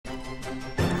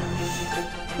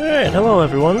Alright, hello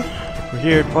everyone. We're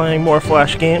here playing more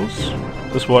Flash games.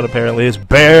 This one apparently is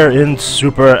Bear in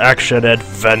Super Action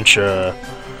Adventure.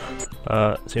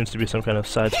 Seems to be some kind of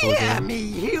side scroll game. Hear me,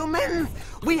 humans!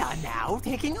 We are now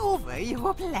taking over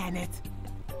your planet.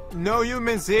 No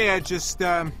humans here, just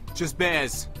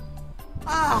bears.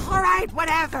 Alright,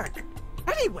 whatever.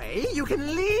 Anyway, you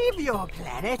can leave your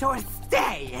planet or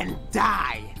stay and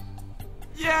die.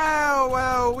 Yeah,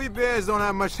 well, we bears don't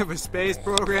have much of a space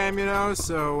program, you know,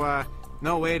 so,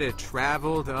 no way to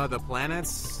travel to other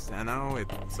planets. I know, it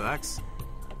sucks.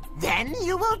 Then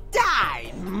you will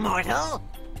die, mortal.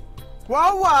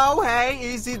 Whoa,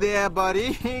 hey, easy there,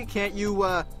 buddy. Can't you,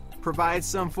 provide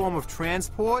some form of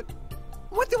transport?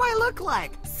 What do I look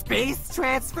like? Space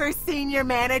Transfer Senior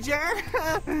Manager?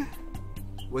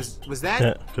 Was that...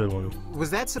 Yeah, good one.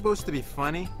 Was that supposed to be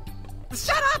funny?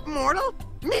 Shut up, mortal!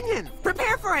 Minions,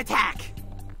 prepare for attack!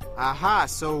 Aha,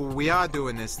 so we are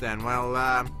doing this then. Well,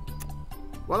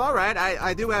 alright,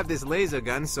 I do have this laser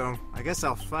gun, so I guess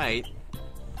I'll fight.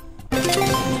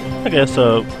 Okay,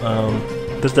 so,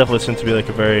 this definitely seems to be like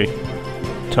a very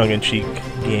tongue-in-cheek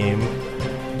game.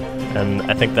 And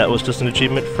I think that was just an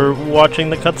achievement for watching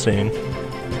the cutscene.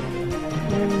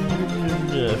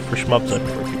 For shmups, I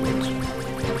prefer keyboards.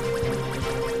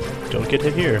 Don't get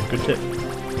hit here, good tip.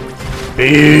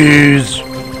 Bees!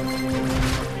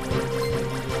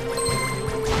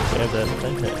 Yeah, that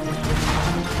thing hit.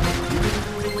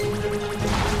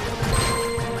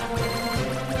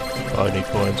 Oh, I need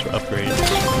coins for upgrades.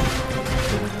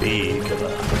 Bee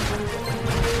killer.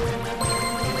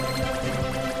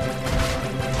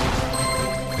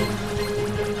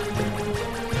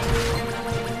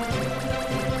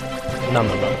 Nom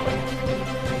nom nom.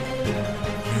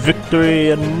 Victory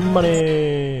and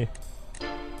money!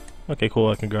 Okay, cool,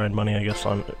 I can grind money, I guess,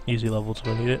 on easy levels if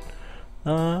I need it.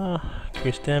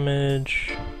 Increase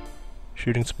damage.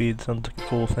 Shooting speed sounds like a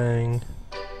cool thing.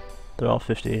 They're all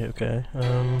 50, okay.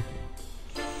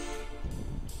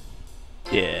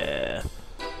 Yeah.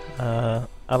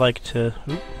 I like to...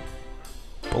 Oop,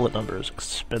 bullet number is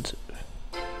expensive.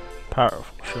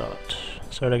 Powerful shot.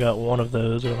 So I already got one of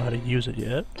those, I don't know how to use it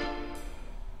yet.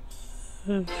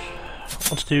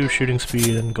 Let's do shooting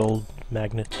speed and gold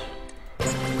magnet.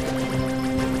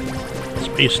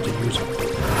 Space to use it.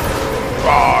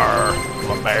 Roar!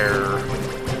 I'm a bear.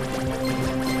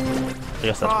 I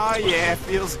guess that's Oh yeah,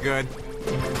 feels good.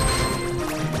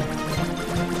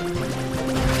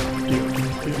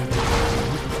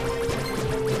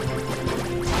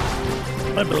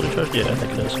 My ability charge? Yeah, I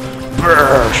think it is.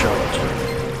 Brrr, shot.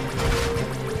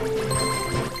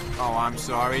 Oh, I'm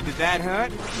sorry. Did that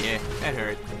hurt? Yeah, that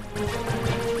hurt.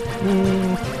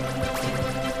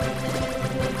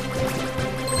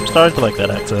 I'm starting to like that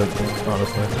accent,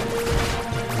 honestly.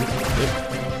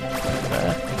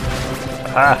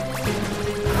 Ah!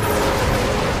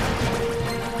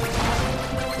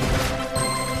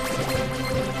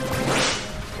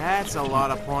 That's a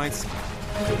lot of points.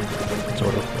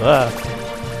 Sort of. Ah!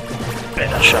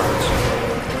 Better shots.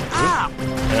 Ah!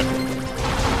 Yeah.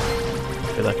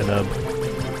 Feel like a nub.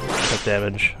 Take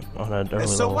damage on an early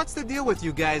So level. what's the deal with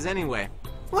you guys anyway?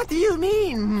 What do you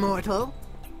mean, mortal?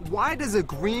 Why does a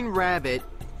green rabbit,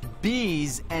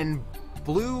 bees, and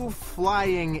blue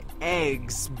flying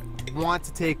eggs want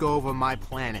to take over my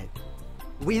planet?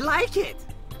 We like it!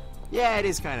 Yeah, it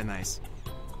is kind of nice.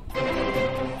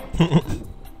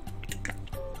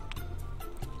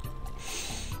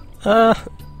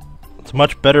 It's a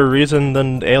much better reason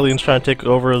than aliens trying to take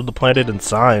over the planet in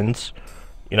Signs.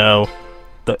 You know,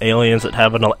 the aliens that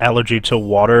have an allergy to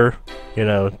water, you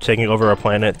know, taking over a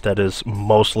planet that is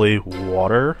mostly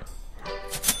water.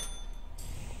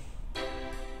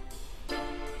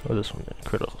 Oh, this one,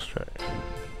 critical strike.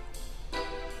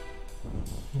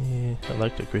 Yeah, I'd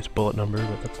like to increase bullet number,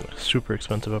 but that's a super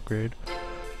expensive upgrade.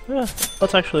 Yeah,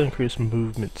 let's actually increase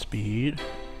movement speed.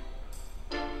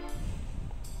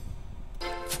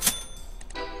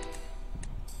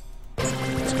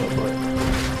 Let's go for it.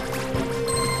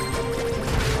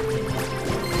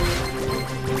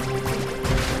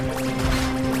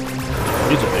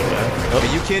 He's a big guy. Are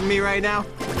you kidding me right now?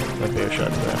 My bear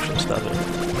shot can actually stop it.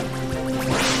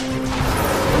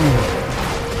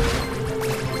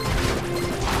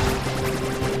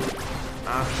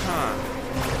 Uh-huh.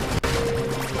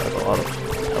 That's a lot of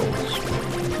hells.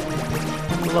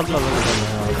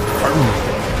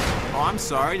 Oh, I'm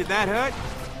sorry. Did that hurt?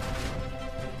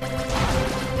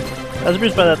 I was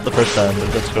amused by that the first time,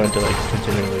 but that's going to like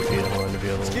continually be annoying to be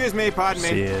able to Excuse me, pardon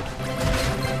see me. it.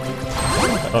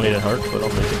 I don't need a heart, but I'll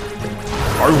take it.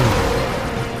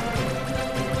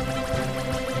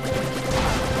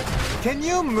 Can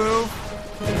you move?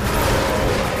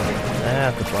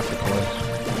 Ah, the fuck the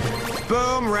coins.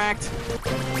 Boom, wrecked.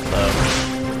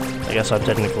 I guess I'm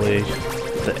technically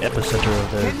the epicenter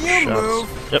of their Can you shots. move?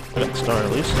 Yep, I got the star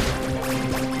at least. I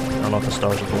don't know what the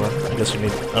stars are for. I guess you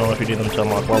need. I don't know if you need them to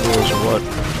unlock levels or what.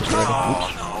 Just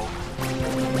oops.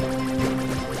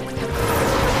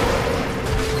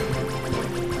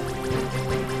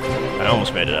 I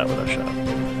almost made it out with that shot.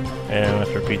 And I have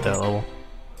to repeat that level.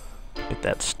 Get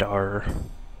that star.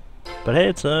 But hey,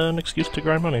 it's an excuse to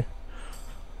grind money.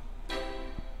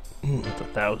 It's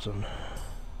 1,000.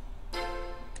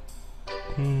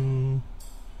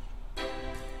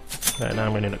 Alright, now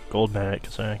I'm gonna need a gold magnet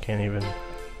because I can't even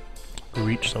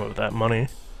reach some of that money.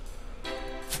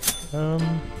 Nah.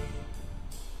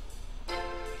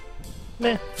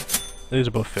 These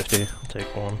are both 50. I'll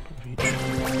take one of each.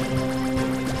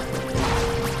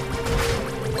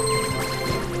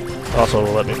 Also,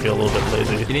 will let me feel a little bit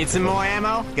lazy. You need some more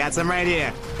ammo? Got some right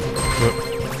here.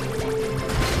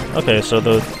 Okay, so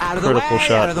the critical way,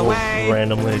 shot will way.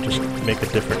 randomly just make a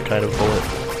different kind of bullet.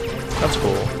 That's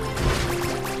cool.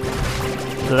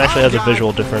 It actually has a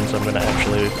visual difference. I'm gonna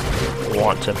actually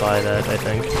want to buy that, I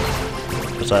think.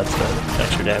 Besides the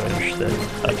extra damage that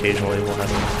occasionally will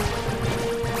happen.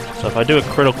 So if I do a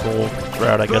critical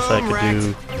route, I guess I could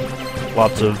do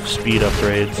lots of speed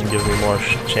upgrades and give me more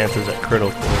chances at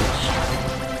criticals.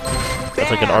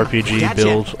 That's like an RPG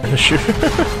build in a shooter.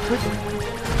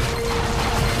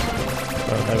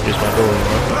 I haven't used my ability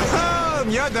Boom,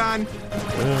 you're done.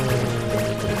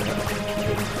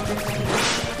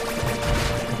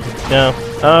 Yeah,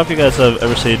 I don't know if you guys have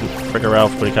ever seen Wreck-It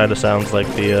Ralph, but he kind of sounds like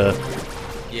the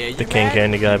King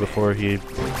Candy guy before he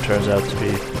turns out to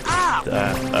be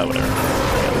whatever.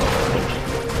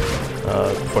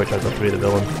 Before he turns out to be the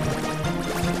villain.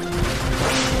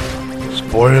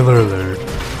 Spoiler alert.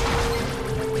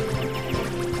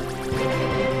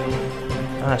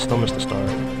 I still missed the star.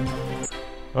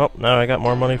 Oh, now I got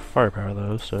more money for firepower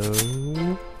though, so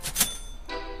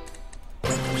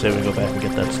say we go back and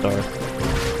get that star.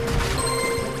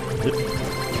 Yep.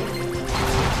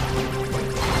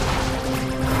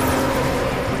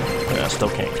 I still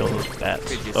can't kill those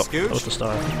bats. Oh, that was the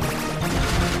star.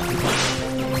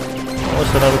 Well,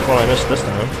 let's know which one I missed this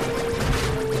time.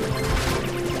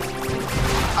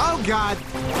 Oh god!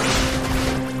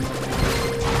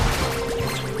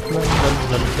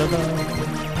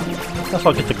 Guess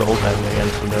I'll get the gold pattern again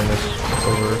from doing this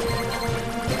over.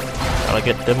 Gotta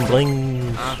get them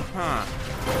blings. I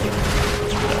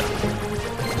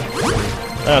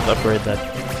have to upgrade that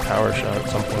power shot at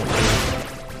some point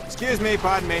too. Excuse me,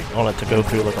 pardon me. I want it to go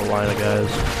through like a line of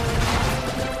guys.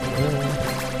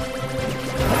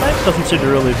 That knife doesn't seem to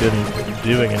really been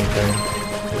doing anything.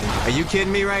 Are you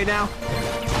kidding me right now?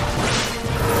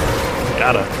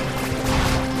 Gotta.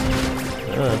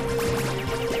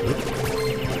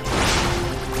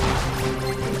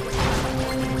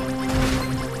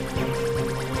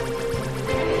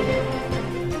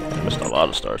 I missed a lot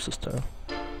of stars this time.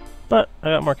 But I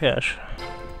got more cash.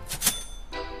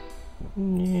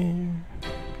 Yeah.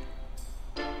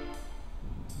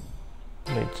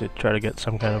 Need to try to get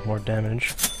some kind of more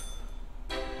damage.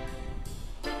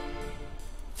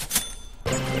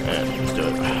 Let's do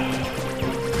it.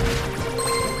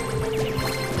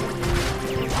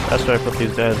 After I put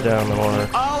these guys down, the more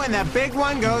Oh, and the big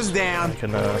one goes down. I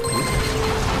can, I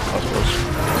suppose,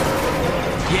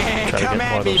 Yeah, try to come get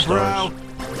more at of me, those bro. stars.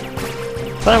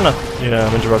 So I'm not,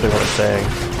 I'm interrupting what I'm saying.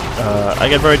 I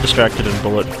get very distracted in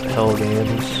bullet hell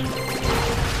games.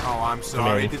 Oh, I'm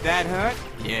sorry. Did that hurt?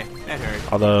 Yeah, that hurt.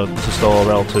 Although this is still a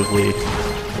relatively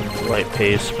light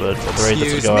pace, but at the rate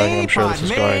this is going, I'm sure this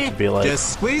is going to be like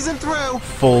just squeezing through.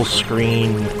 full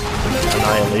screen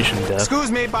annihilation death. Excuse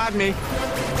me, pardon me.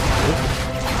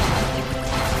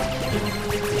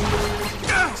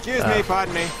 Excuse me,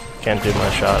 pardon me. Can't do my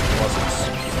shot unless it's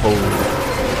full.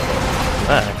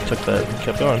 I took that and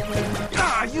kept going.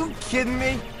 Are you kidding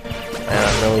me? And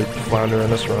I'm really floundering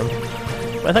this run.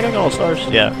 But I think I got all the stars.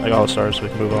 Yeah, I got all the stars, so we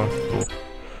can move on. Cool.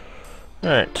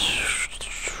 Alright.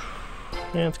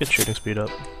 Yeah, let's get shooting speed up.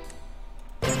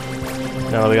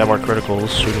 Now that we got more criticals,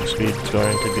 shooting speed is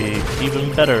going to be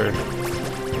even better.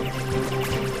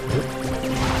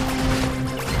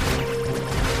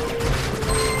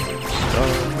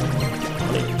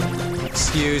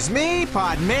 Excuse me,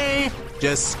 pardon me.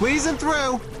 Just squeezing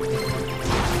through.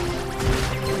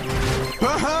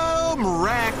 Boom!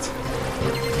 Wrecked.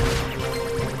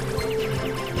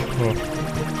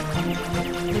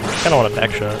 Kinda want a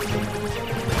back shot.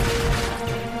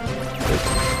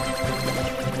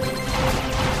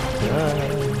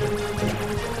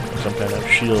 Some kind of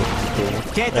shield would be cool.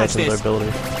 Can't That's touch their this.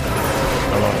 ability. I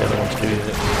don't know what the other ones do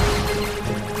yet.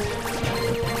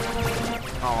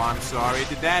 Oh, I'm sorry.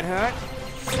 Did that hurt?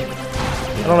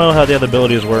 I don't know how the other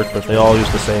abilities work, but they all use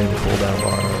the same cooldown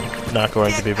bar. I'm not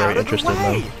going to be very interested in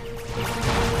them.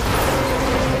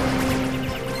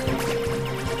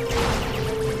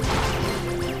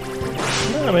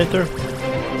 No, I made it through.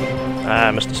 Ah,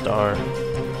 I missed a star.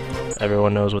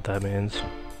 Everyone knows what that means.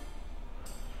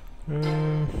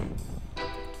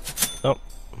 Oh,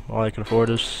 all I can afford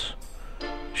is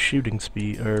shooting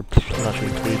speed, or not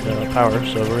shooting speed, power,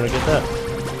 so we're gonna get that.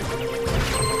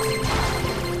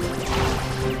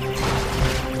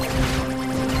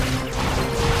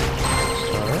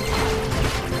 Star.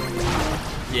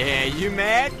 Yeah, you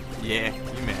mad? Yeah,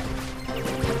 you mad.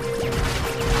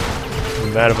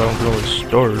 I'm mad if I don't get all these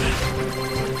stars.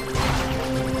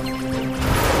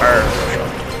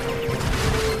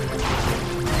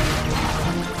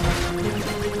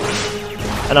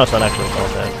 I know it's not actually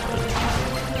called that,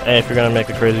 but hey, if you're gonna make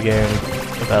a crazy game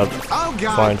about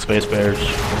flying space bears, you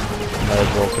might as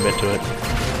well commit to it.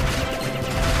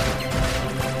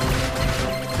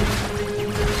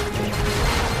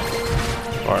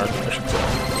 Or, I should say,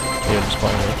 you're just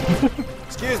playing it.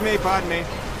 Excuse me, pardon me.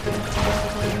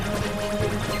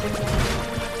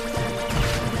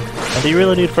 And do you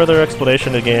really need further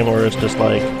explanation of the game, or is just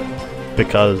like,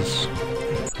 because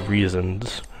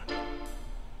reasons?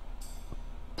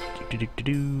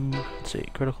 Let's see,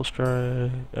 critical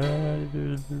strike.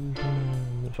 Found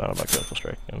out about critical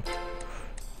strike again.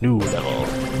 New level.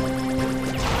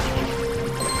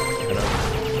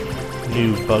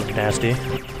 New bug nasty.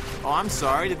 Oh, I'm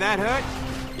sorry. Did that hurt?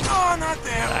 Oh, not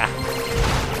there. Ah.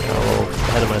 Got a little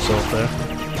ahead of myself there.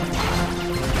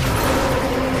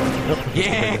 Nope,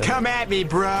 Yeah, come at me,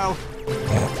 bro.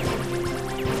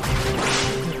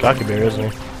 Cocky bear,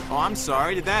 isn't he? Oh, I'm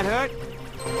sorry. Did that hurt?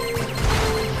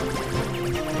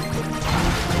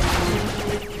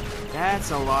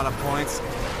 That's a lot of points.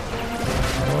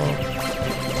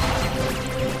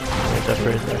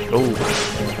 Oh.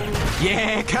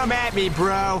 Yeah, come at me,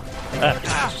 bro.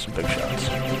 Ah, some big shots.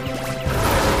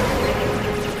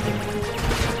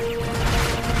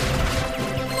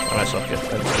 I suck at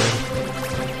that.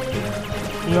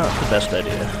 Not the best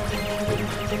idea.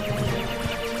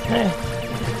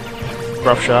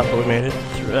 Rough shot, but we made it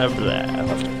through. I'll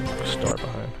have to start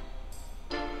behind.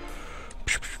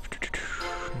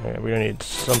 Yeah, we're gonna need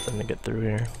something to get through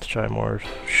here. Let's try more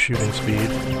shooting speed.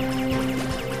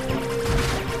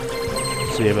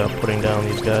 Let's see about putting down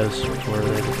these guys before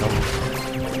they become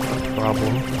a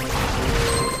problem.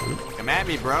 Come at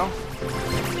me, bro.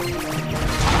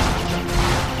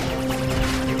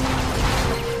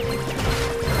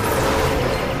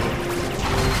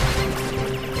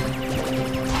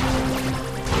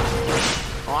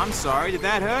 Oh, I'm sorry. Did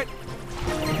that hurt?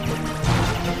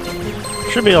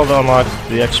 Should be able to unlock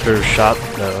the extra shot,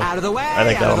 though. Out of the way, I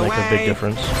think that'll make a big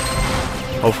difference.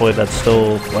 Hopefully that's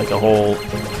still like a whole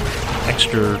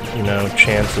extra, you know,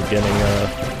 chance of getting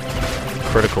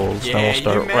criticals. Yeah, Then we'll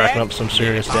start you racking mad? up some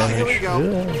serious Yeah. Oh, here damage. we go.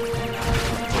 Yeah.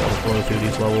 Gotta flow through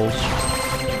these levels.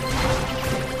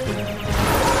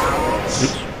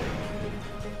 Oops.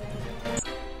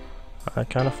 I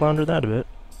kind of floundered that a bit.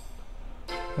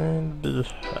 And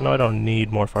I know I don't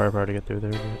need more firepower to get through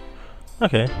there, but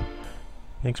okay.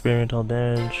 Experimental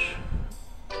damage.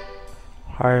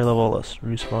 Higher level, less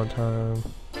respawn time.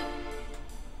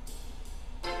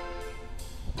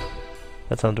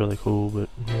 That sounds really cool, but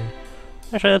yeah.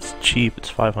 Actually that's cheap, it's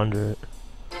 500.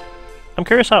 I'm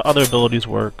curious how other abilities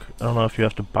work. I don't know if you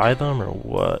have to buy them or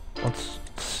what. Let's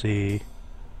see.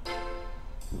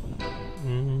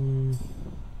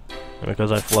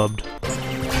 Because I flubbed.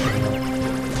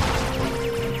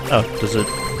 Oh, does it?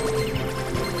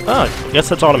 Oh, I guess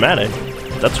that's automatic.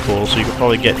 That's cool, so you can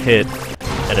probably get hit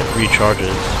and it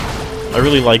recharges. I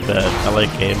really like that. I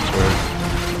like games where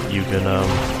you can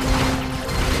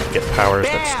get powers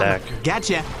that stack.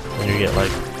 Gotcha. And you get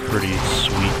like pretty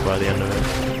sweet by the end of it.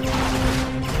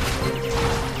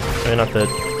 I mean, not that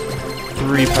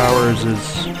 3 powers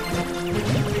is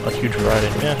a huge variety.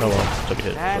 Yeah, oh well, took a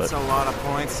hit. That's but a lot of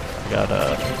points. I got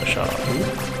a shot.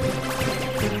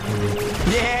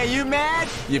 Yeah, you mad?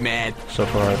 You mad? So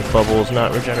far, the bubble is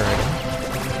not regenerating.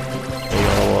 Are you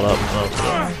gonna level it up?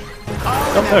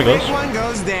 Oh, Oh, there it goes. big one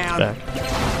goes down. back.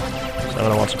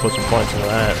 Someone wants to put some points into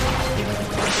that.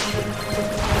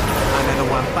 Another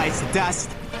one bites the dust.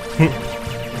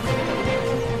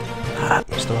 Ah,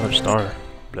 still another star.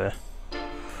 Bleh.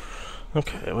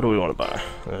 Okay, what do we want to buy?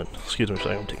 Excuse me a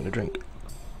second, I'm taking a drink.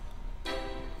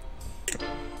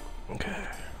 Okay.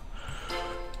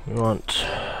 We want...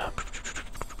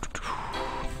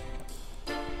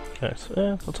 Okay,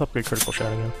 so, let's upgrade critical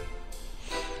shot again.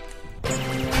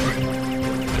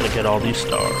 Gonna get all these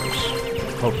stars.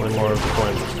 Hopefully more of the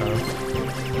coins this time.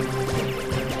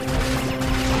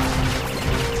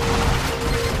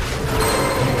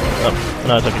 Oh,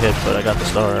 no, I took a hit, but I got the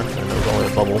star, and it was only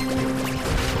a bubble.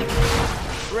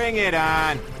 Bring it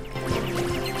on.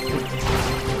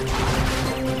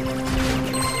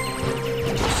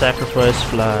 Sacrifice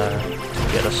fly to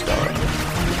get a star.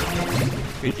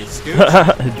 Could you scoot?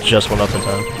 It just went up in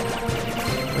time.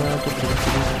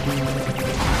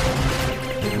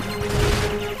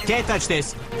 Can't touch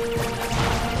this.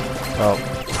 Well,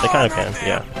 they kind of can,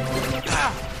 yeah.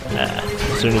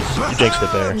 As soon as you jinxed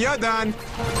it there. You're done.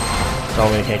 Tell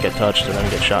me you can't get touched and then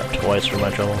get shot twice for my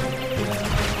trouble.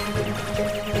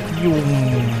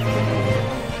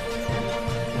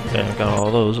 Okay, I got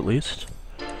all those at least.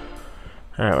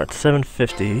 Alright, we're at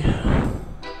 750.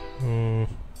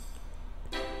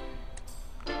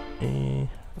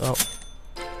 Oh.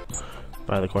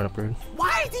 Buy the coin upgrade.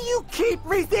 Why do you keep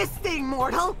resisting,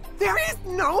 mortal? There is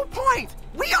no point.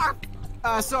 We are...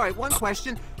 Sorry, one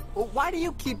question. Why do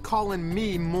you keep calling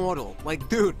me mortal? Like,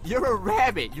 dude, you're a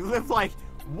rabbit. You live like,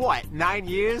 what, 9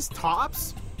 years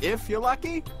tops? If you're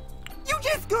lucky? You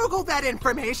just Googled that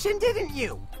information, didn't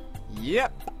you?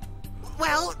 Yep.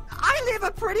 Well, I live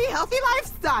a pretty healthy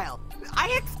lifestyle. I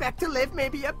expect to live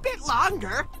maybe a bit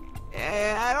longer.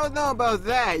 I don't know about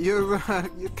that. You're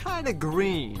kind of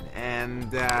green,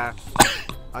 and are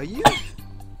you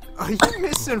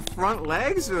missing front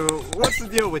legs, or what's the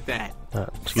deal with that?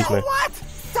 Excuse So me. what?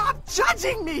 Stop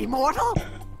judging me, mortal.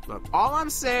 Look, all I'm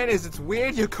saying is it's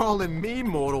weird you're calling me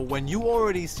mortal when you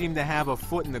already seem to have a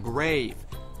foot in the grave,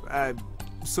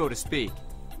 so to speak.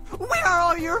 Where are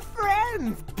all your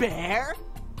friends, Bear?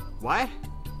 What?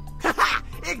 Haha!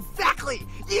 Exactly!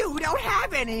 You don't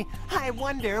have any! I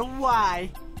wonder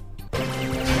why.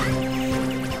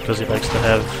 Because he likes to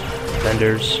have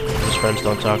vendors. His friends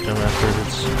don't talk to him after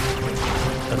his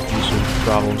abusive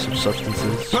problems of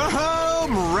substances.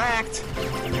 Boom! Wrecked!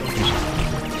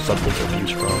 Substance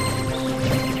abuse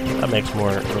problems. That makes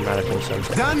more grammatical sense.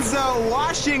 Dunzo,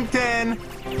 Washington!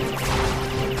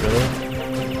 Really?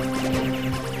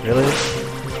 Really?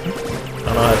 I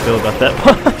don't know how I feel about that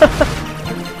one.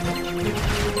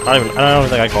 I don't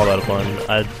think I call that a pun.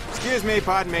 Excuse me,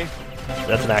 pardon me.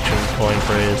 That's an action coin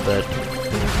phrase that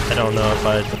I don't know if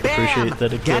I'd appreciate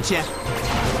that it exists. Gotcha.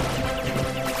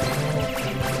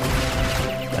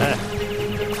 Ah.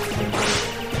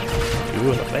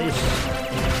 Ooh, in the face.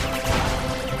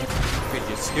 Could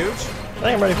you scooch? I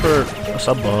think I'm ready for a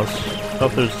sub-boss.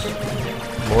 Hope there's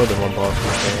more than one boss in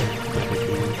this game.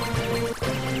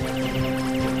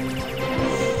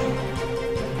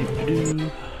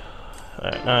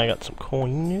 Alright, now I got some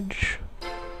coinage.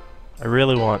 I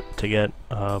really want to get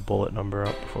a bullet number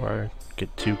up before I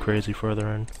get too crazy further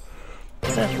in.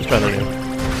 Let's try that again.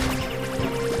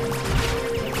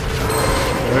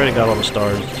 I already got all the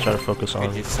stars. Let's try to focus on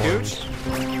Could you coins. scooch?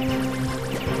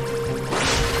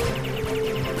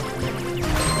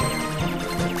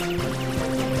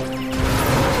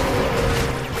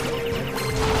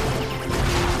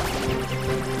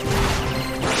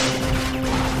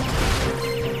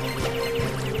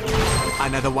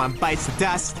 Another one bites the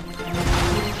dust.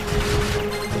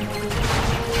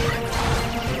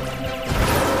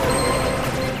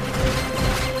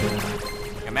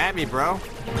 Come at me, bro.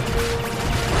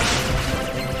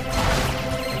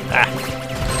 Ah!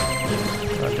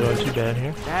 Not doing too bad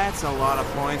here. That's a lot of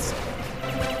points.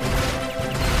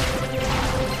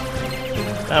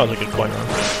 That was a good coin run.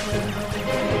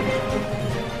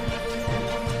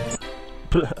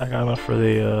 I got enough for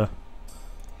the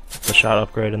shot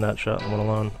upgrade in that shot one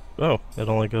alone. Oh, it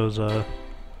only goes up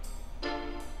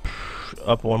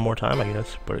one more time, I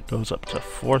guess, but it goes up to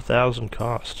 4,000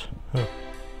 cost. Huh.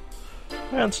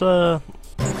 Let's try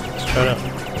to.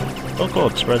 Oh, cool!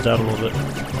 It spreads out a little bit.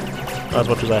 Not as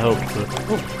much as I hoped, but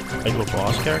are you a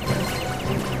boss character?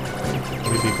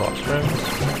 Can we be boss friends?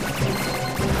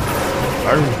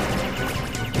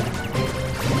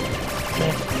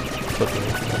 Okay.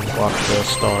 Block the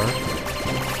star.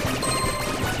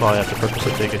 Well, I have to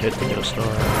purposely take a hit to get a star.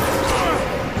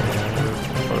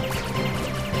 Or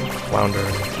flounder and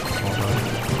all that.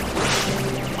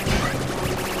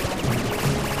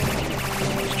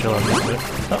 Just chill on this bit.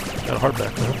 Oh, got a heart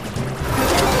back now.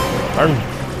 Arn!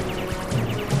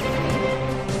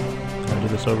 Gotta do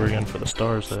this over again for the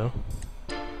stars, though.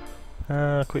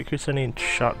 Quick increase any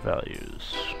shot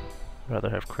values. Rather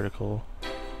have critical.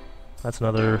 That's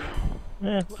another.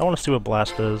 I want to see what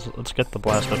blast does. Let's get the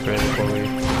blast upgrade before we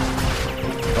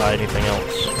buy anything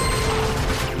else.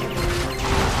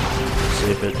 See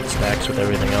if it stacks with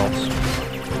everything else.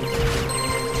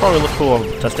 Probably look cool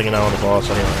testing it out on the boss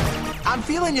anyway. I'm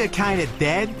feeling you're kinda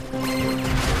dead. I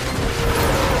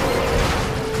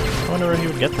wonder where he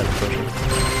would get that impression.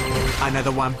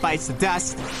 Another one bites the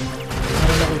dust.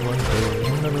 Another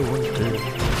one too.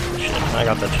 Shit, I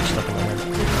got that shit stuck in my head.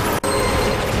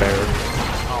 Fair.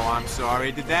 Oh, I'm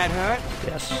sorry. Did that hurt?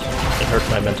 Yes. It hurt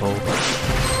my mental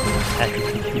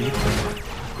atrophy.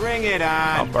 Bring it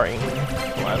My on. brain.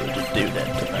 Why would you do that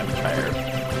to my fire?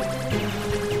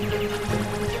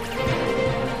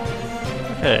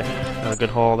 Okay, got a good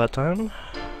haul that time.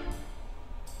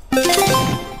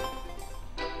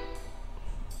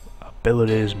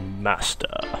 Abilities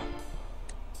Master.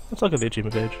 Let's look at the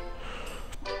achievement page.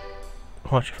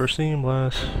 Watch your first scene,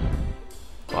 blast.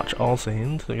 Watch all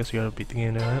scenes. I guess you gotta beat the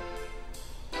game to that.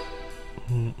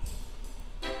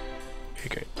 Okay,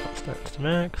 great. Stats to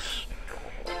max.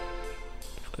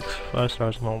 Flex 5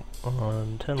 stars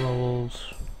on 10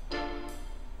 levels.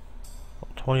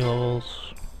 On 20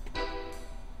 levels.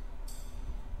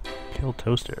 Kill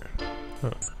Toaster.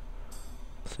 Huh.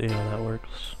 Let's see how that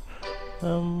works.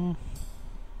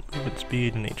 Movement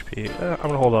speed and HP. I'm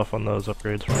gonna hold off on those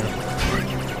upgrades for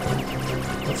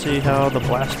now. Let's see how the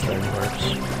blast thing works.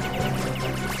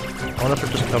 I wonder if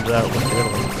it just comes out with the other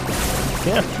one.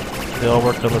 Yeah, they all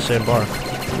worked on the same bar.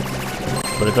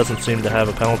 But it doesn't seem to have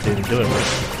a penalty in doing it.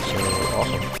 So,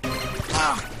 awesome.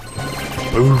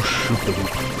 Boosh, shoot the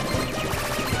loop.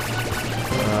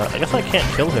 I guess I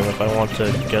can't kill him if I want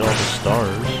to get all the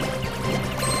stars.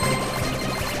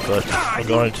 But I'm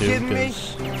going to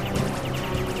because...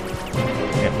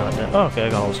 Oh, okay, I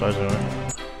got all the stars anyway.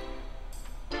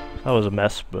 That was a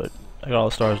mess, but I got all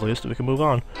the stars at least, we can move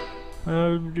on.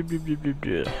 I'd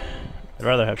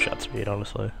rather have shot speed,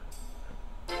 honestly.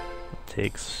 It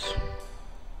takes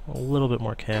a little bit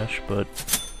more cash, but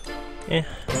can't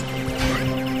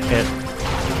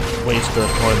waste the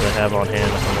coins I have on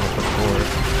hand if I'm gonna push forward.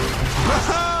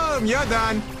 You're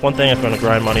done. One thing, I'm gonna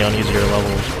grind money on easier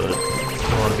levels, but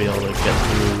I want to be able to get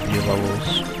through these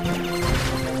levels.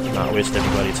 Not waste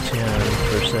everybody's time,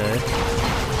 per se.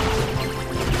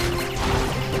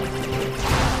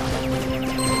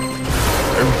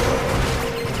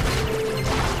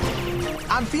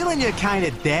 I'm feeling you're kinda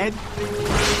dead.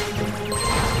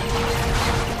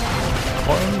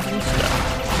 Coins and stuff.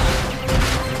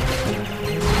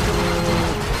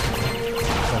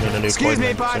 I need a new Excuse coin me,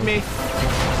 then, pardon so- me.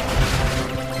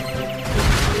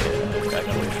 Yeah, back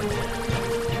away from me.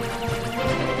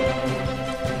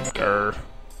 Grr.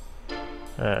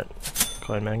 Alright,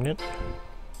 coin magnet.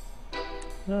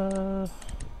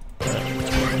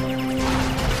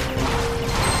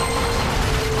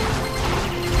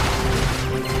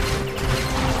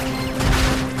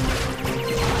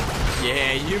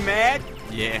 Yeah, you mad?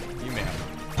 Yeah, you mad.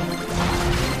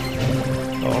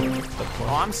 Oh, that's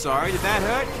Oh, I'm sorry. Did that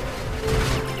hurt?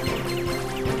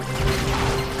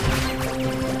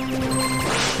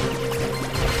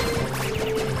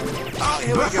 Oh,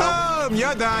 here we go. Boom!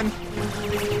 You're done.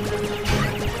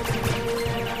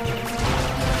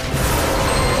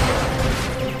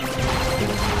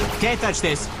 Can't touch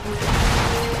this.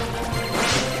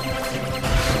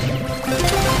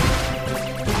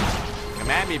 Come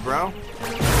at me, bro.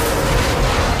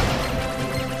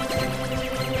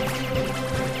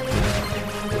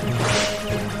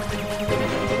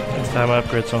 Next time I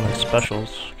upgrade some of the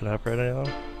specials. Can I upgrade any of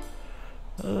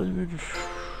them?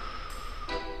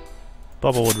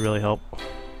 Bubble would really help.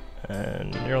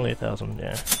 And you're only 1,000,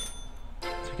 yeah.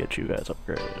 To get you guys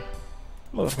upgraded.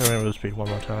 Well, I'm gonna move speed one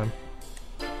more time.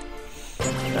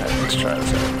 Alright, let's try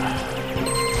this out.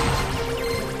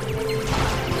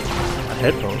 My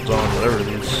headphones on, whatever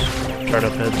these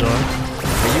turn-up heads are.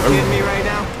 Are you kidding me right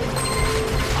now?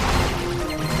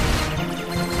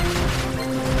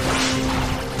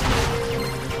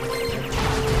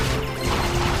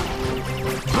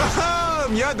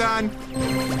 Boom! You're done.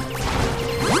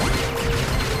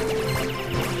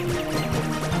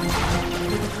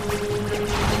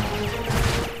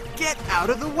 Get out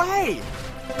of the way!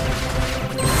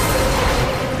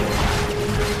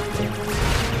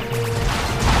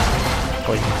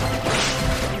 Oh, yeah.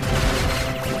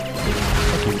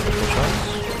 Thank you, triple shots.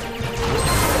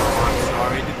 Oh, I'm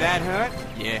sorry. Did that hurt?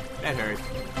 Yeah, that hurt.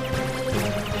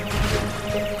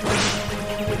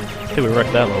 Okay, we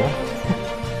wrecked that level.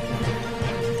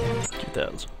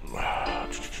 2,000.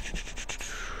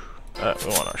 Alright, we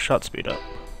want our shot speed up.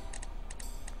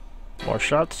 More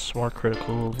shots, more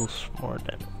criticals, more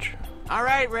damage. All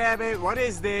right, Rabbit, what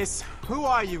is this? Who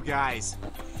are you guys?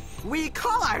 We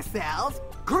call ourselves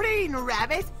Green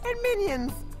Rabbit and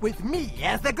Minions, with me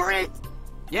as the Grit.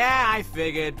 Yeah, I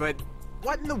figured, but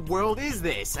what in the world is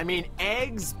this? I mean,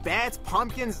 eggs, bats,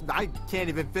 pumpkins? I can't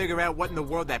even figure out what in the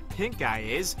world that pink guy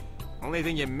is. Only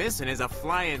thing you're missing is a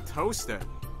flying toaster.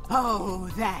 Oh,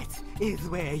 that is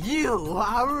where you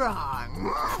are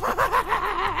wrong.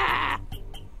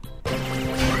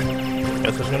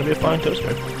 Guess there's gonna be a flying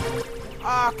toaster.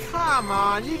 Oh, come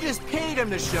on. You just paid him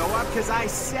to show up because I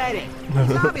said it.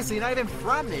 He's obviously not even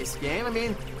from this game. I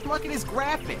mean, look at his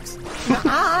graphics.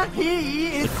 He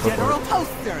is General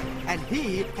Toaster, and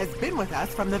he has been with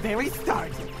us from the very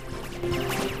start.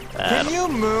 Can you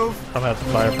move? I'll have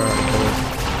the firepower to kill it.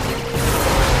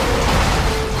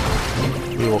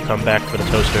 We will come back for the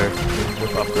toaster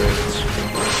with upgrades.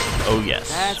 Oh yes.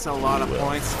 That's a lot of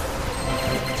points.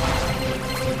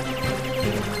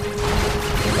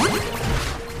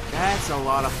 That's a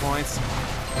lot of points.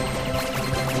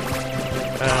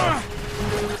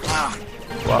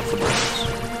 Lots of points.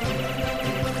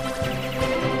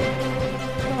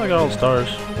 Oh, I got all the stars.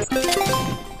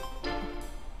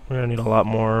 We're gonna need a lot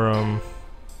more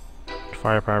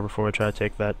firepower before we try to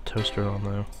take that toaster on,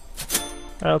 though.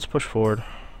 Alright, let's push forward.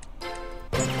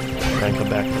 Try and come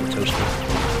back to the toaster.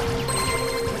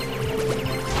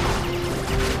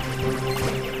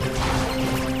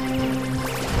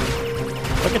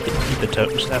 I get to eat the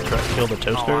toast after I kill the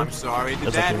toaster. Oh, I'm sorry. Did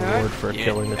As that like a hurt? reward for Yeah,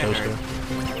 killing the that toaster.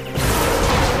 hurt.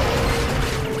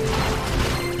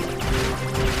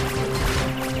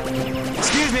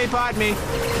 Excuse me, pardon me.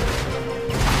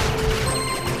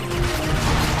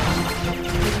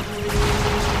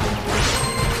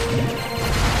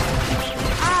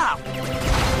 Ow!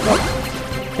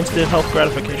 Instant health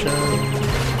gratification.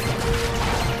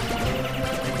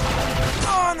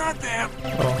 Oh, not there.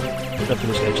 Oh, got to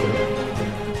the stage there.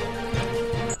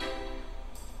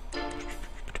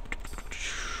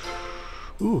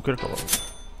 Ooh, critical.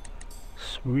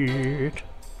 Sweet.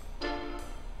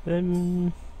 So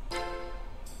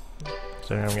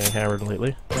I'm getting hammered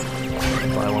lately.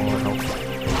 Buy one more health.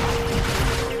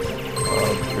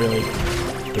 Really,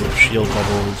 the shield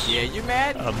level is Yeah, you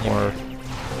mad? a more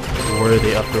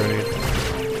worthy upgrade.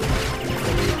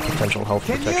 Potential health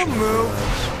Can you protection. move?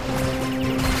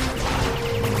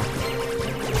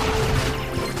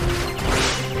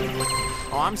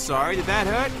 Oh, I'm sorry. Did that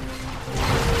hurt?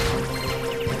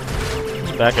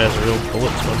 This back has real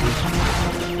bullet sponges.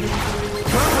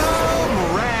 Boom!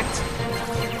 Wrecked.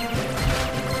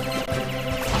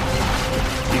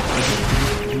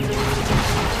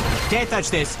 Can't touch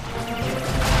this.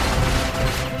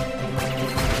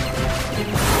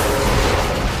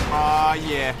 Aw,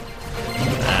 yeah.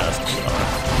 That's the star.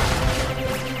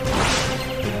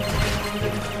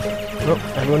 Well,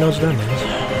 everyone knows what that means.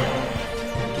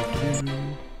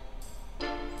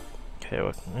 Okay,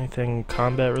 what, anything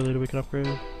combat related we can upgrade?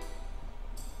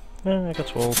 I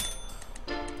guess we'll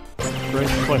upgrade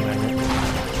the coin magnet.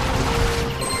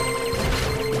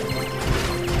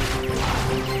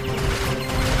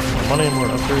 More money, more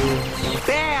upgrades.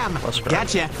 Bam! Less scrap.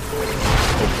 Gotcha.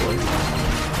 Hopefully.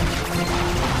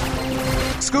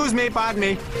 Excuse me, pardon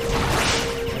me.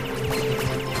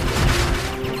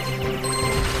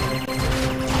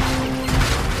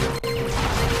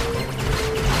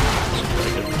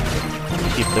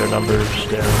 Keep their numbers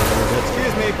down a little bit.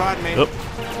 Excuse me, pardon me. Oh,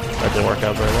 that didn't work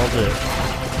out very well, did it?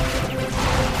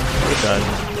 Good time.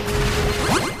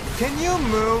 Can you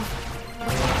move?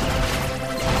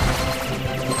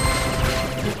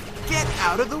 Get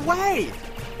out of the way!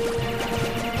 You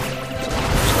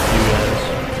guys.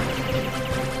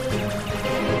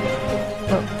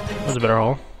 Oh, that was a better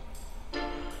haul.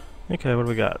 Okay, what do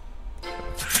we got?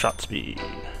 Shot speed.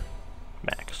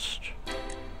 Maxed.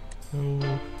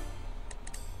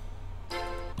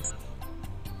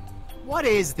 What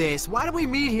is this? Why do we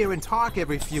meet here and talk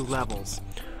every few levels?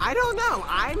 I don't know.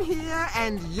 I'm here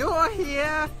and you're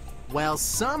here. Well,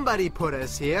 somebody put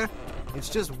us here. It's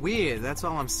just weird, that's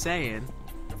all I'm saying.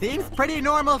 Seems pretty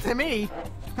normal to me.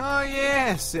 Oh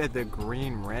yeah, said the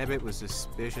green rabbit with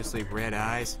suspiciously red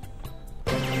eyes.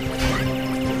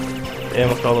 Damn,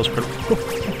 look at all those critical.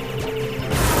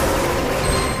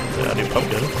 Yeah, new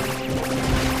pumpkin.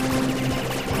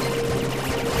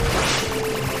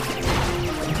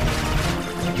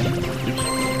 Oops.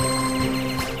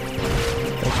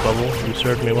 Thanks, Bubble. You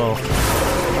served me well.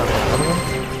 Another one?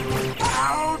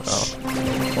 Ouch!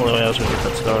 Oh. Only way I was gonna get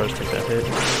that star is take that hit.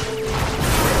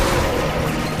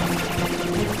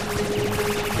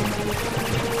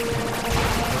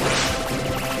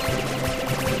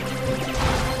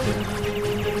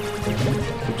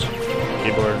 Oops.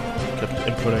 Keyboard kept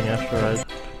inputting after I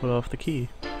put off the key.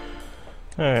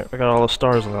 Alright, I got all the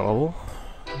stars on that level.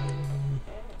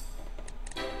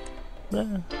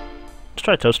 Let's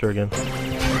try Toaster again.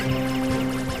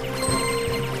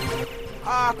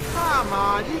 Oh, come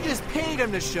on. You just paid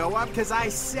him to show up because I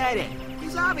said it.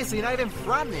 He's obviously not even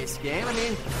from this game. I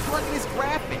mean, look at his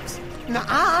graphics.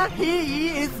 Nuh-uh,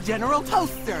 he is General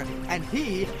Toaster, and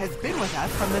he has been with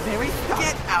us from the very start.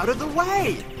 Get out of the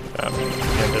way! Can't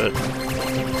do it.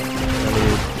 I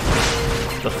need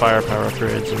the firepower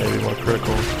upgrades and maybe more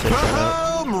critical to take that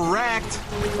out. Boom! Wrecked!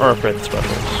 Or upgrade the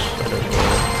specials. I didn't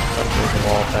really upgrade them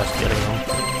all past getting them.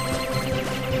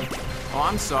 Oh,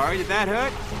 I'm sorry. Did that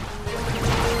hurt?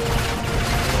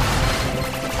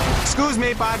 Excuse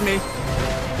me, pardon me.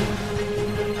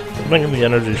 I think the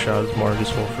energy shot is more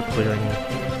useful for clearing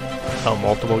out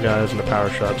multiple guys, and the power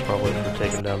shot's probably for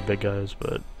taking down big guys,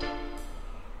 but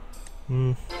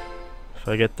if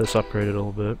I get this upgraded a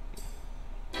little bit,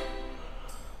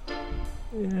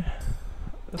 yeah,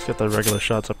 let's get the regular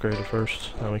shots upgraded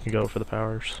first, then we can go for the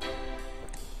powers.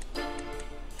 Yeah,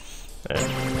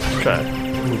 let's try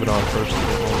moving on first to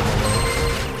get more.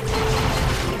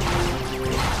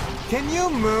 Can you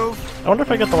move? I wonder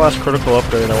if I get the last critical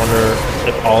upgrade, I wonder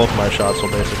if all of my shots will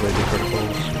basically be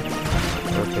criticals,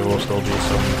 or if there will still be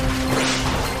some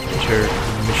major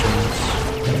missions.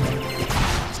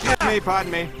 Excuse me,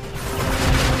 pardon me.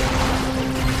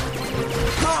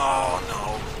 Oh,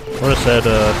 no. What it said,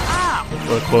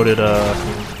 what it quoted,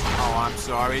 Oh, I'm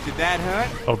sorry. Did that hurt?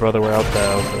 oh brother, we're out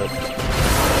now, but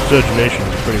miscegenation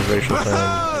is a pretty racial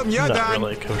thing. You're Not done.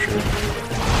 really kosher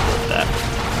with that.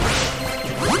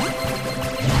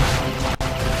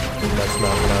 That's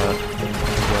not gonna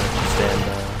stand,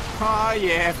 Oh,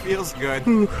 yeah. Feels good. I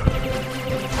mean,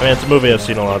 it's a movie I've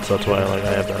seen a lot, so that's why like,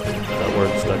 I have that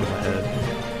word stuck in my head.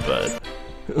 But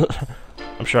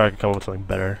I'm sure I could come up with something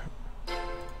better.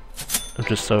 I'm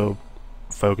just so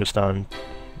focused on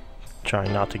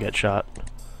trying not to get shot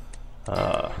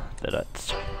that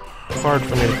it's hard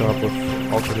for me to come up with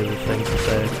alternative things to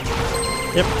say.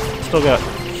 Yep, still got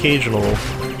occasional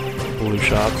blue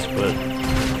shots, but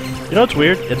you know what's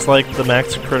weird? It's like the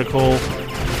max critical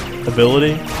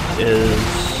ability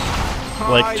is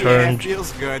like turned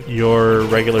feels good. your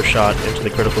regular shot into the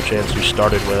critical chance you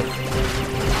started with,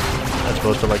 as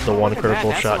opposed to like the one critical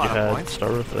That's shot a you lot of had points. to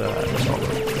start with. That's not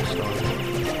what it started.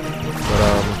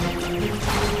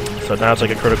 But so now it's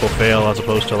like a critical fail as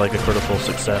opposed to like a critical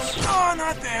success. Oh,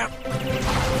 not there.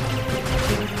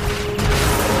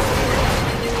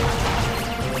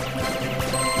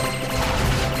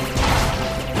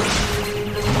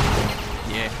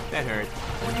 Yeah, that hurt.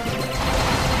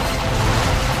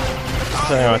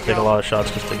 So I have to take a lot of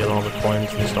shots just to get all the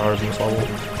coins and stars in this level.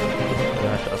 And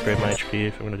I have to upgrade my HP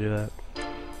if I'm gonna do that.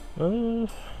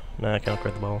 Nah, I can't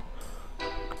upgrade the ball.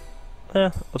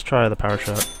 Yeah, let's try the power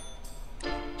shot.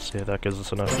 See if that gives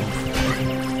us enough.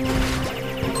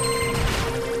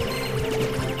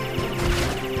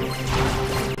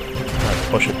 Alright,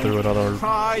 push it through another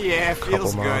Oh, yeah, couple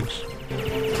feels good. mobs.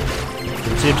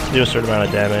 It seems to do a certain amount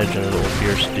of damage and it'll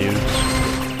pierce dudes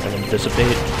and then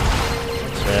dissipate.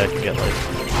 So yeah, I could get like,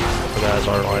 if the guys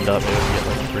aren't lined up, maybe I can get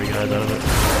like 3 guys out of it.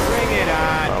 Bring it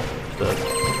on. Well, the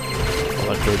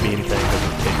electro beam thing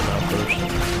doesn't take them out first.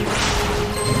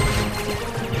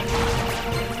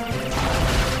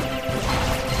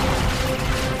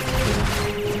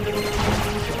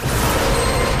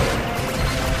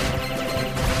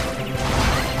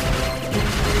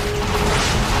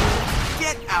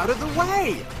 Get out of the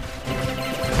way.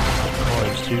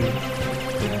 Coins too.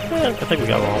 Yeah, I think we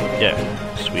got them all. Yeah,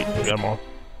 sweet, we got them all.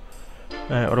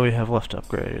 Alright, what do we have left to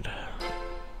upgrade?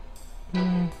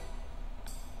 I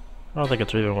don't think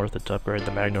it's even worth it to upgrade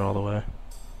the Magnet all the way.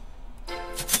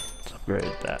 Let's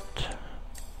upgrade that.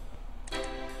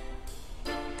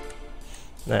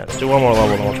 Yeah, let's do one more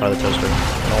level and then we'll try the toaster.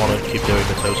 I don't want to keep doing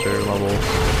the toaster level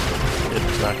if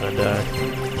it's not going to die.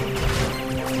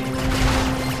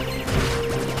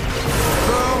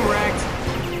 Boom, wrecked.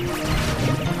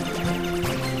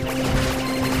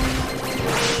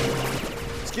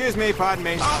 Excuse me, pardon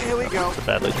me. Oh, here we go. It's a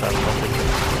badly timed pumpkin.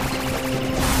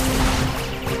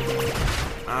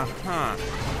 Uh-huh.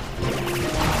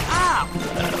 Ow!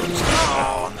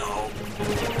 Oh, no.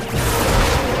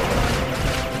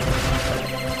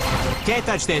 Can't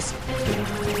touch this.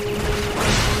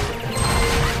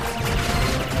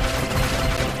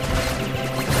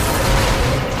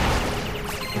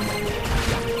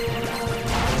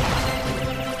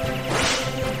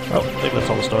 Oh, I think that's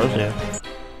all the stars, yeah.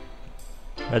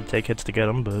 I had to take hits to get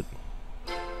them, but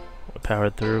I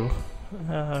powered through.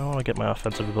 I want to get my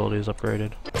offensive abilities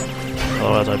upgraded.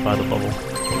 Otherwise, I'd buy the bubble.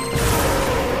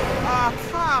 Oh,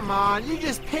 come on. You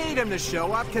just paid him to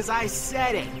show up because I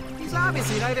said it. He's He's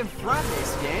obviously not even from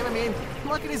this game. I mean,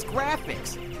 look at his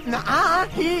graphics. Nuh-uh,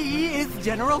 he is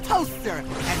General Toaster, and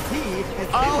he has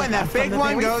Oh, and the big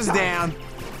one goes down.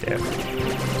 Yeah.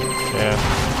 Yeah.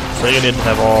 So you need to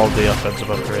have all the offensive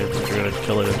upgrades if you're gonna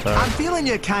kill it in time. I'm feeling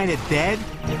you're kind of dead.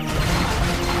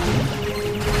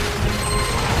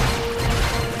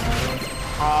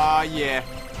 Aw, yeah.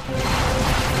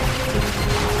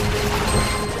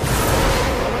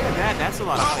 Look at that, that's a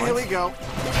lot of points. Here we go.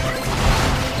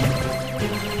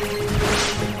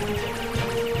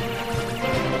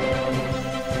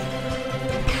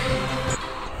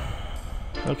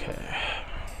 Okay.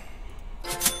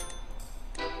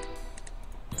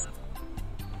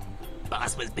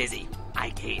 Boss was busy. I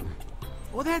came.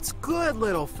 Well, that's good,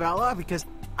 little fella, because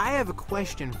I have a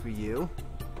question for you.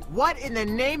 What in the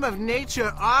name of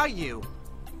nature are you?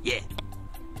 Yeah.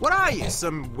 What are you?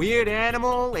 Some weird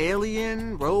animal,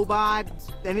 alien, robot,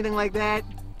 anything like that?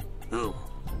 Who?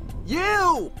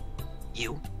 You!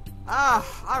 You?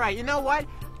 Alright, you know what?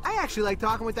 I actually like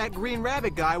talking with that green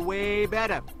rabbit guy way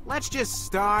better. Let's just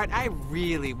start. I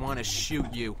really want to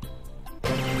shoot you.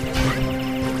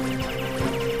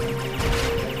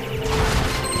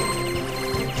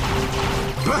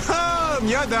 Boom!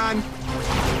 You're done.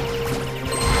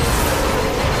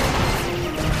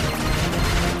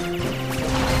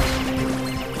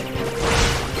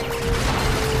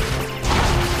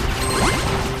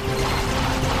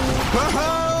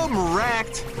 Boom!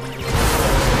 Wrecked.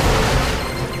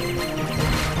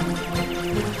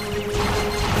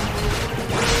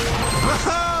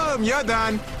 Boom! You're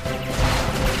done.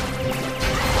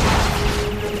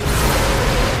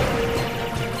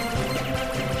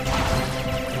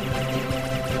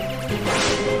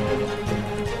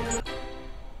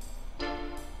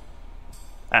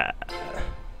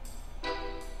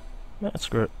 That's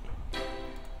great.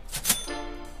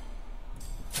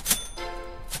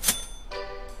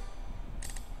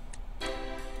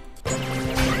 A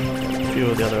few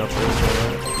of the other upgrades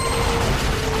alright.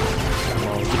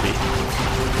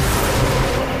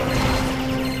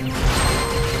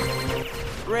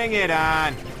 Bring it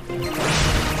on.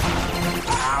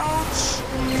 Ouch!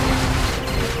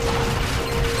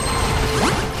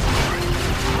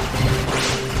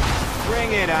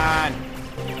 Bring it on.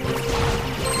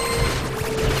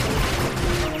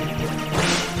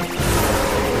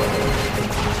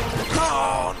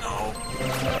 Oh, no.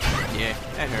 Yeah,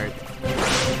 that hurt.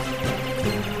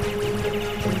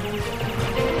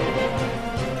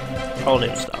 All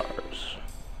name stars.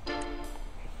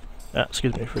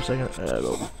 Excuse me for a second.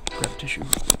 Go grab tissue.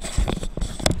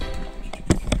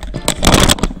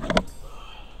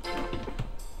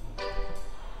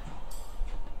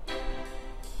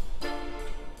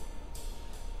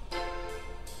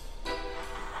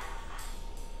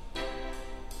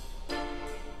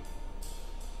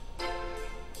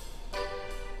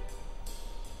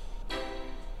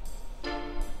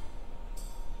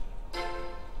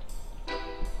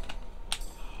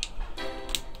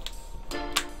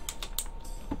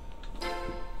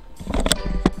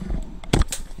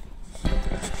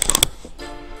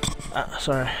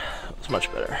 Sorry, that's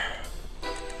much better.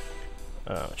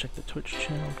 Check the Twitch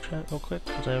channel chat real quick,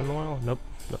 because I haven't in a while. Nope,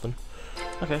 nothing.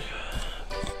 Okay,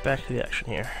 back to the action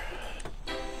here.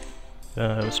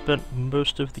 We spent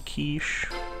most of the quiche.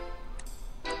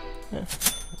 Yeah.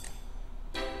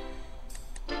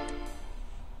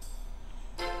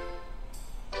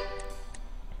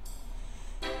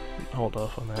 Hold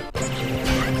off on that.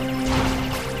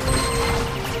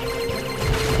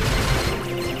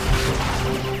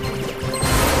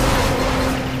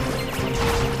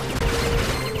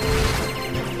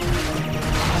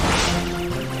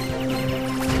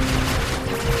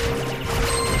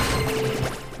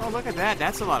 Look at that,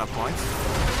 that's a lot of points.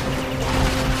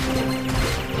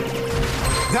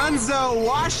 Dunzo,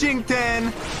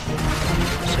 Washington!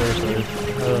 Seriously,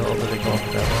 I'll let it go off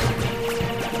that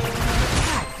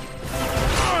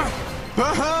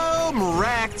one. Boom!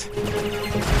 Wrecked!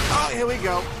 Oh, here we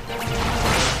go.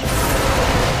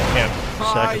 Can't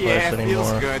sacrifice yeah, anymore.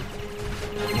 Feels good.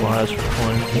 Lives for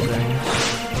coins and things.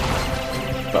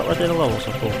 But what did the level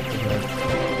so cool?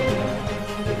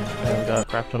 And we got a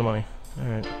crap ton of money.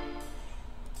 Alright.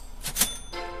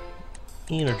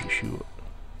 Energy shoot.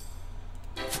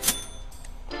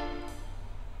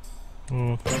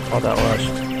 All that last.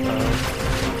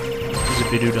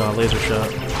 Zippy-doo-dah laser shot.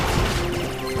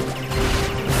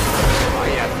 Oh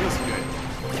yeah, it feels good.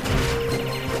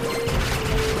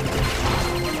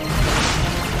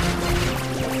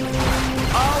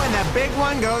 Oh, and the big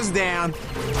one goes down.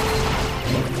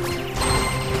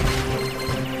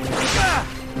 Ah!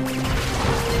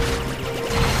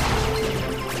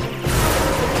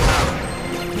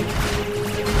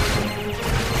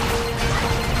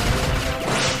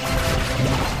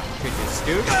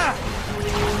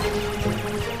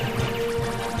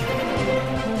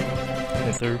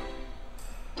 through.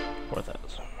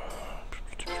 4,000.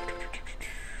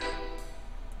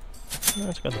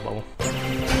 Let's got the bubble.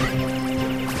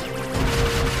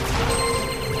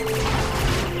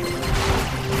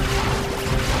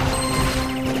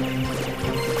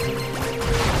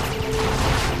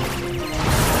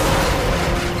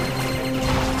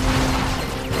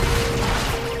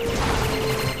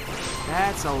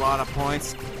 That's a lot of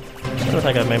points. I don't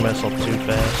think I made myself too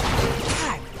fast.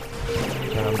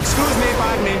 Excuse me,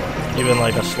 pardon me. Even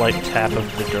like a slight tap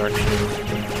of the direction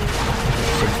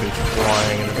seems to be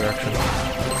flying in a direction.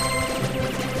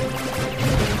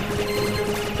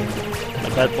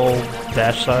 Like that whole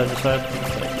dash side to side,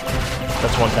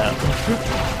 that's one tap.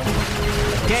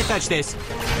 Can't touch this.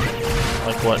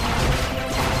 Like what?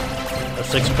 A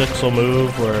 6-pixel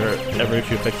move where every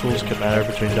few pixels could matter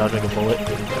between dodging a bullet.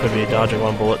 Could be dodging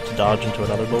one bullet to dodge into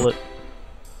another bullet.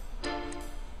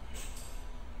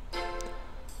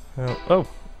 Oh,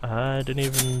 I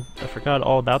forgot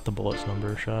all about the bullets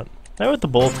number shot. Now with the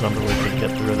bullets number we can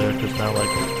get through there, because now like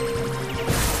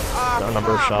the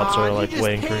number of shots are like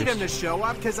way increased. You just paid him to show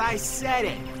up because I said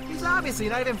it. He's obviously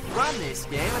not even from this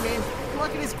game. I mean,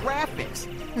 look at his graphics.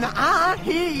 Nuh-uh,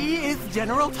 he is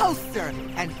General Toaster,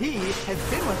 and he has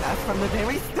been with us from the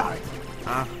very start.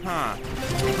 Uh-huh.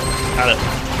 Got it.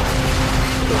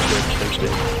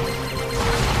 Toasted.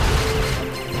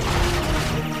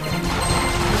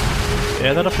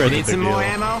 Yeah, that upgrade's a big deal. Need some more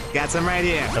ammo? Got some right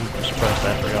here. I'm surprised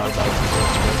I forgot about it.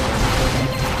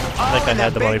 I think I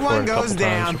had the money for it a couple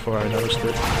times before I noticed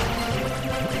it.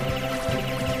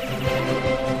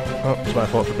 Oh, it's my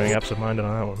fault for being absent-minded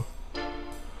on that one.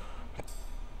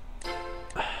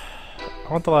 I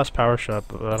want the last power shot,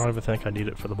 but I don't even think I need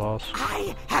it for the boss.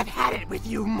 I have had it with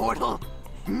you, mortal.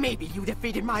 Maybe you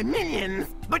defeated my minions,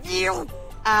 but you...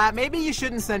 Maybe you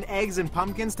shouldn't send eggs and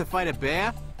pumpkins to fight a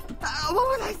bear? What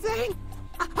was I saying?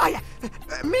 Oh yeah,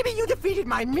 maybe you defeated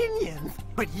my minions,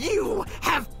 but you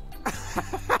have...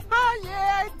 Yeah,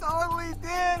 I totally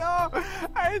did! Oh,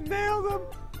 I nailed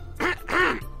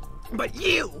him! But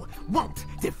you won't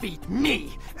defeat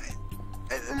me.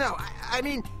 No, I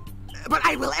mean... But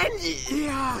I will end you.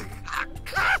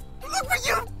 Look what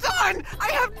you've done!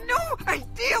 I have no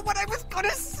idea what I was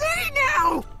gonna say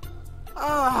now!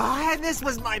 Oh, and this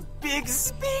was my big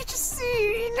speech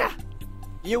scene!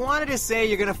 You wanted to say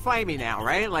you're gonna fight me now,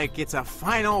 right? Like it's a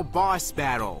final boss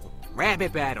battle.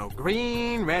 Rabbit battle.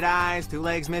 Green, red eyes, 2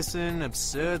 legs missing,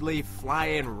 absurdly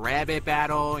flying rabbit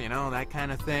battle, you know, that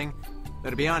kind of thing.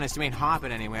 But to be honest, you ain't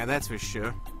hopping anywhere, that's for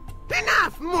sure.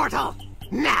 Enough, mortal!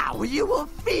 Now you will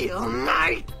feel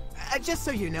my... just so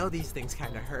you know, these things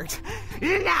kind of hurt.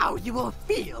 Now you will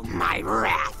feel my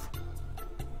wrath.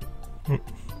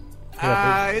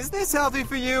 Is this healthy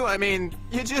for you? I mean,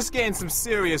 you just gained some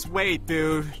serious weight,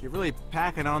 dude. You're really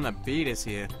packing on the beatus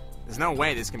here. There's no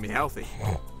way this can be healthy.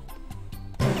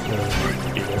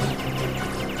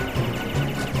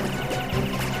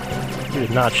 You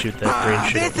did not shoot that green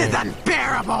shit. This is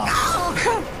unbearable! I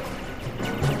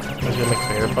was gonna make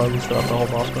bear puns throughout the whole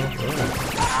boss battle.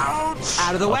 Ouch!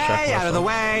 Out of the way, out of the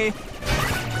way!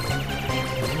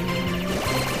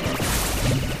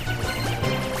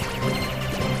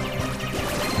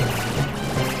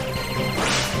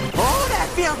 Oh, that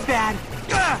feels bad!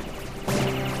 Oh,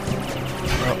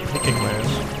 he kicked my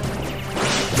ass.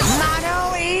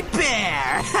 Mono-E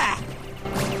bear!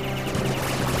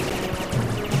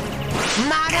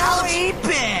 Mono-E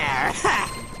bear!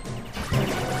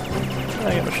 I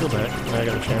got my shield back. Now I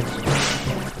got a chance.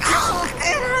 Oh,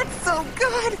 it hurts so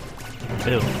good!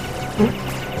 Ew.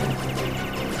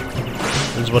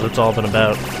 This is what it's all been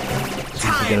about.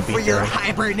 Time for your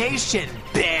hibernation,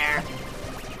 bear!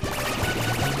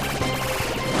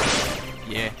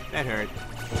 Yeah, that hurt.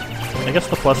 I guess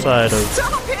the plus side of...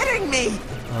 Stop hitting me!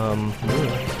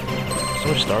 so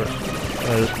much stars.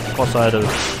 The plus side of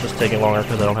just taking longer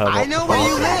because I don't have... I know where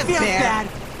you live, bear!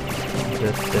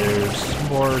 That there's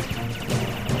more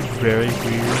very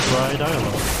weird dry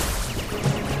dialogue.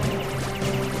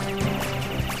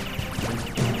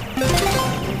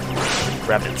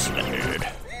 Rabbit snared.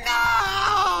 No!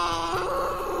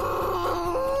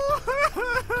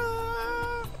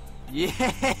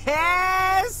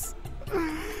 Yes!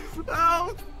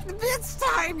 Oh, this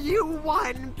time you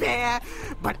won, Bear.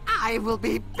 But I will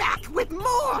be back with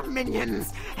more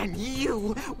minions, and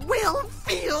you will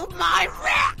feel my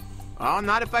wrath. Oh,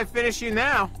 not if I finish you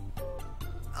now.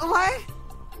 What?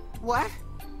 What?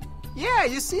 Yeah,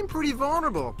 you seem pretty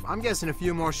vulnerable. I'm guessing a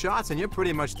few more shots and you're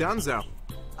pretty much donezo.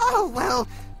 Oh, well,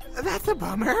 that's a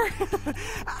bummer.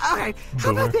 Alright,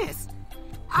 how about this?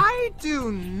 I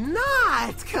do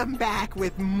not come back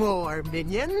with more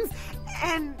minions,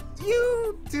 and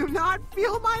You do not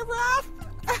feel my wrath?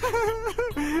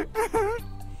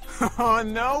 Oh,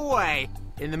 no way.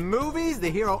 In the movies, the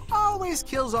hero always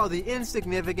kills all the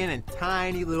insignificant and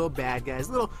tiny little bad guys,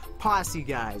 little posse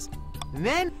guys. And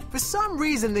then, for some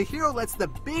reason, the hero lets the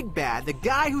big bad, the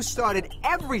guy who started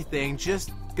everything,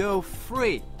 just go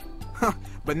free.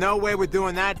 But no way we're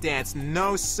doing that dance.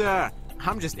 No, sir.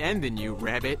 I'm just ending you,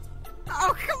 Rabbit.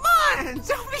 Oh, come on!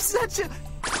 Don't be such a...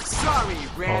 Sorry,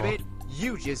 Rabbit.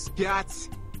 You just got...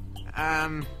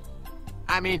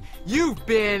 I mean, you've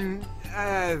been...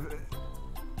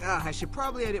 I should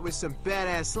probably edit with some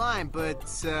badass line, but,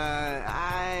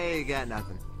 I got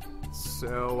nothing.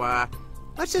 So,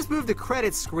 let's just move the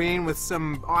credits screen with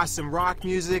some awesome rock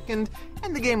music and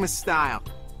end the game with style.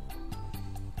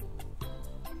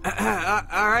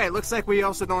 Alright, looks like we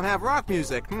also don't have rock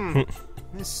music.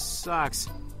 This sucks.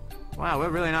 Wow, we're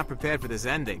really not prepared for this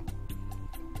ending.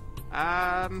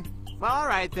 Well,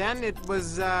 alright then. It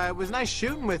was nice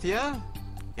shooting with you.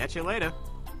 Catch you later.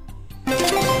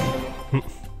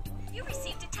 You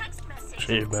received a text message.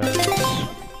 Shit, man.